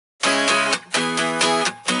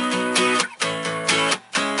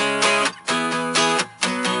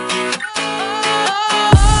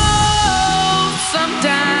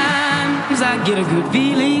good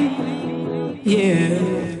feeling, yeah.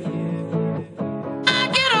 I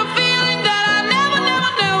get a feeling that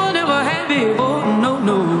I never had before.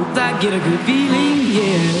 No, I get a good feeling,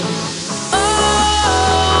 yeah.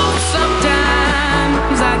 Oh,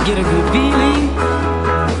 sometimes I get a good feeling,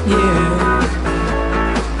 yeah.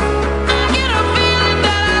 I get a feeling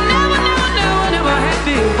that I never had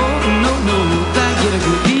before. No, I get a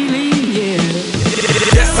good feeling, yeah.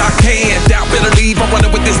 Yes, I can. Doubt, better leave. I'm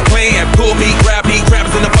running with this plan. Pull me, grab me,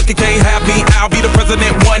 crabs in the bucket can't have me. I'll be the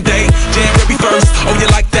president one day. January 1st. Oh, you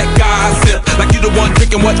like that gossip? Like you the one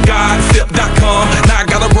drinking what gossip.com. Now I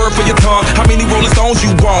got a word for your tongue. How many Rolling Stones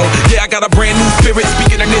you want? Yeah, I got a brand new spirit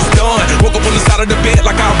speaking and it's done. Woke up on the side of the bed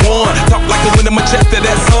like I won. Talk like the wind in my chest to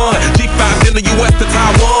that sun. G5 in the US to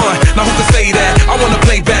Taiwan. Now who can say that? I wanna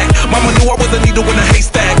play back. Mama knew I was a needle in a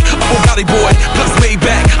haystack. A Bugatti boy, plus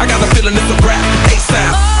Maybach. I got a feeling it's a rap.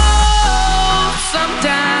 ASAP. Oh,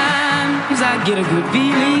 sometimes I get a good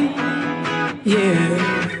feeling, yeah.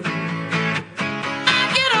 I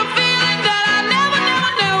get a feeling that I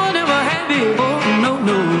never had before. No,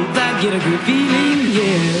 I get a good feeling,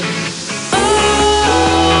 yeah.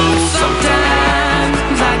 Oh,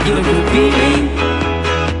 sometimes I get a good feeling,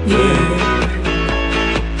 yeah.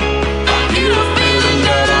 I get a feeling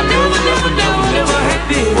that I never had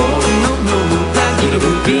before. No, I get a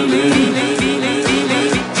good feeling.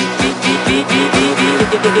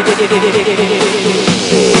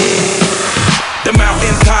 The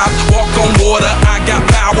mountain top, walk on water. I got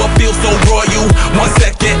power, feel so royal. 1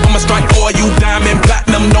 second, I'ma strike for you. Diamond,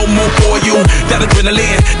 platinum, no more for you. That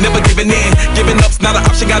adrenaline, never giving in. Giving up's not an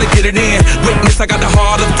option, gotta get it in. Witness, I got the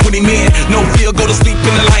heart of 20 men. No fear, go to sleep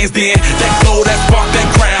in the lion's den. That glow, that spark, that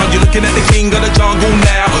crown. You're looking at the king of the jungle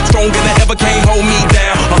now. Stronger than ever, can't hold me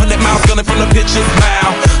down. 100 miles gunning from the pitcher's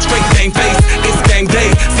mouth. Straight game face, it's game day.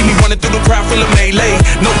 See me running through the crowd full of melee.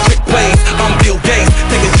 No trick plays, I'm Bill Gates.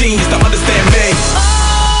 Take a genius to understand me.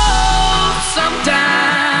 Oh,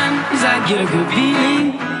 sometimes I get a good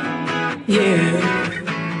feeling, yeah.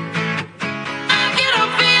 I get a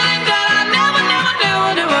feeling that I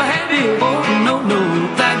never had before. No,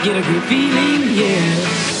 I get a good feeling,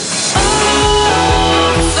 yeah.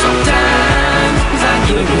 Oh, sometimes I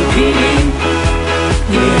get a good feeling.